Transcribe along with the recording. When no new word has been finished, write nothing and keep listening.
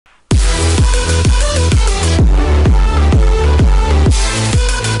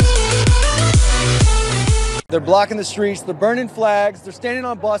They're blocking the streets, they're burning flags, they're standing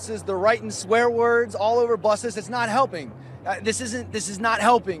on buses, they're writing swear words all over buses. It's not helping. This is not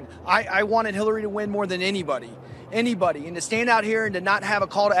helping. I wanted Hillary to win more than anybody. And to stand out here and to not have a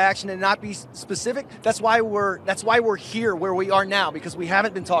call to action and not be specific, that's why we're here where we are now, because we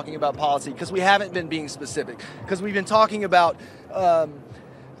haven't been talking about policy, because we haven't been being specific, because we've been talking about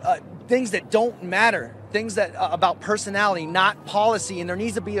things that don't matter, things that about personality, not policy, and there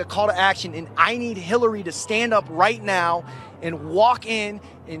needs to be a call to action. And I need Hillary to stand up right now and walk in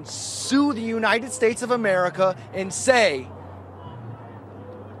and sue the United States of America and say,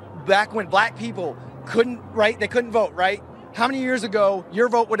 back when black people couldn't vote, right? How many years ago your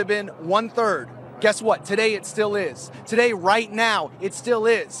vote would have been 1/3? Guess what? Today it still is. Today, right now, it still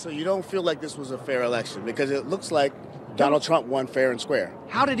is. So you don't feel like this was a fair election, because it looks like Donald Trump won fair and square.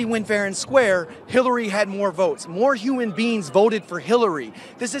 How did he win fair and square? Hillary had more votes. More human beings voted for Hillary.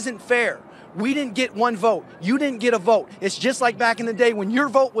 This isn't fair. We didn't get one vote. You didn't get a vote. It's just like back in the day when your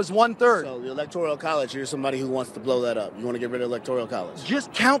vote was 1/3. So the Electoral College, you're somebody who wants to blow that up. You want to get rid of Electoral College.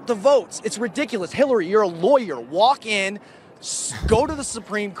 Just count the votes. It's ridiculous. Hillary, you're a lawyer. Walk in, go to the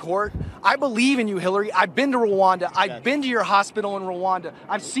Supreme Court. I believe in you, Hillary. I've been to Rwanda. I've been to your hospital in Rwanda.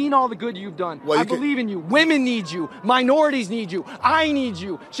 I've seen all the good you've done. I believe in you. Women need you. Minorities need you. I need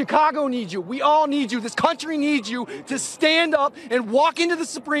you. Chicago needs you. We all need you. This country needs you to stand up and walk into the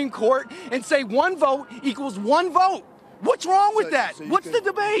Supreme Court and say one vote equals one vote. What's wrong with that? What's the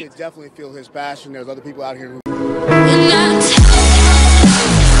debate? You can definitely feel his passion. There's other people out here who